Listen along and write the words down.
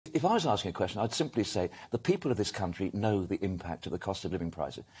if I was asking a question, I'd simply say the people of this country know the impact of the cost of living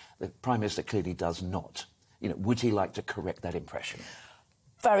prices. The Prime Minister clearly does not. You know, would he like to correct that impression?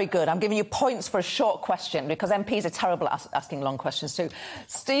 Very good. I'm giving you points for a short question because MPs are terrible at asking long questions too.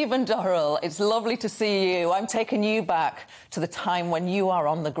 Stephen Durrell, it's lovely to see you. I'm taking you back to the time when you are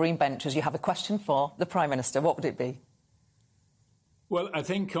on the green benches. You have a question for the Prime Minister. What would it be? Well, I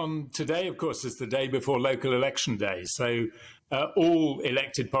think on today, of course, is the day before local election day. So all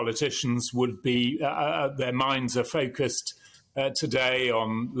elected politicians would be, their minds are focused today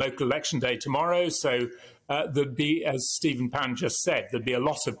on local election day tomorrow. So there'd be, as Stephen Pan just said, there'd be a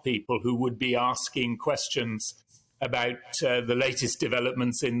lot of people who would be asking questions about the latest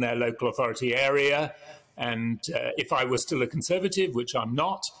developments in their local authority area. And if I were still a Conservative, which I'm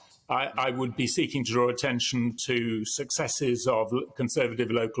not, I would be seeking to draw attention to successes of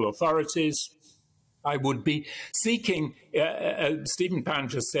Conservative local authorities. I would be seeking, Stephen Pan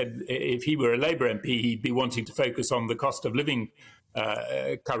just said if he were a Labour MP, he'd be wanting to focus on the cost of living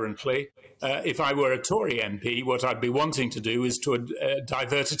currently. If I were a Tory MP, what I'd be wanting to do is to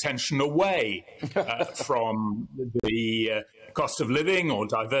divert attention away from the cost of living, or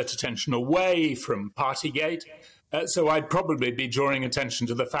divert attention away from Partygate. So I'd probably be drawing attention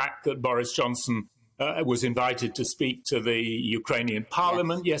to the fact that Boris Johnson was invited to speak to the Ukrainian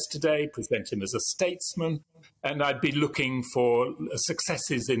parliament yesterday, present him as a statesman, and I'd be looking for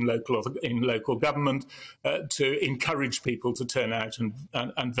successes in local government to encourage people to turn out and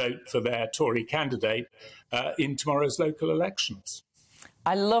vote for their Tory candidate in tomorrow's local elections.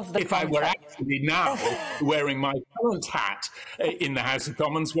 I love the If I were actually now wearing my current hat in the House of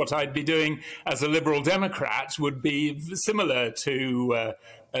Commons, what I'd be doing as a Liberal Democrat would be similar to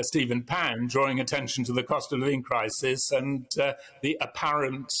Stephen Pan, drawing attention to the cost of living crisis and the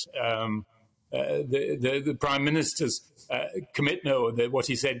apparent the Prime Minister's commitment, or what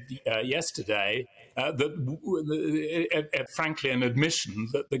he said yesterday, frankly, an admission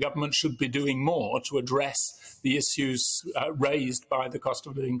that the government should be doing more to address the issues raised by the cost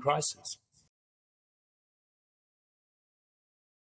of living crisis.